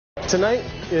Tonight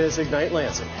is Ignite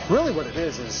Lansing. Really what it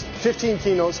is 15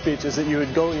 keynote speeches that you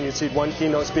would go and you'd see one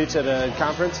keynote speech at a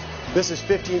conference. This is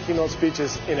 15 keynote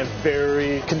speeches in a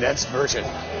very condensed version.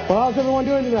 Well, how's everyone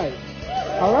doing tonight?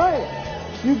 All right.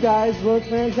 You guys look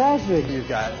fantastic. You've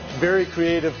got very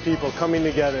creative people coming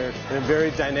together in a very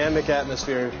dynamic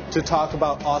atmosphere to talk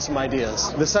about awesome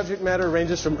ideas. The subject matter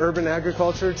ranges from urban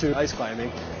agriculture to ice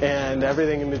climbing and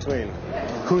everything in between.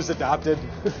 Who's adopted?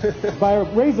 By a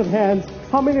raise of hands,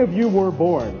 how many of you were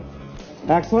born?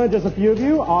 Excellent, just a few of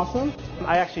you, awesome.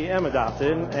 I actually am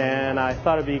adopted, and I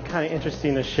thought it'd be kind of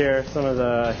interesting to share some of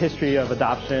the history of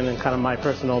adoption and kind of my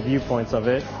personal viewpoints of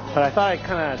it. But I thought I'd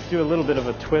kind of do a little bit of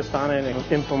a twist on it, an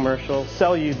infomercial,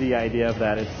 sell you the idea of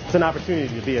that it's an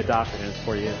opportunity to be adopted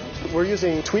for you. We're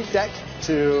using TweetDeck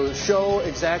to show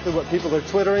exactly what people are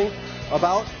twittering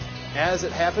about as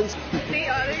it happens. They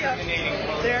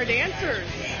are dancers.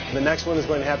 The next one is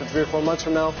going to happen 3 or 4 months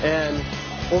from now, and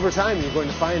over time, you're going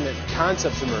to find that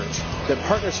concepts emerge, that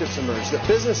partnerships emerge, that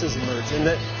businesses emerge, and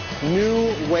that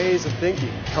new ways of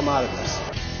thinking come out of this.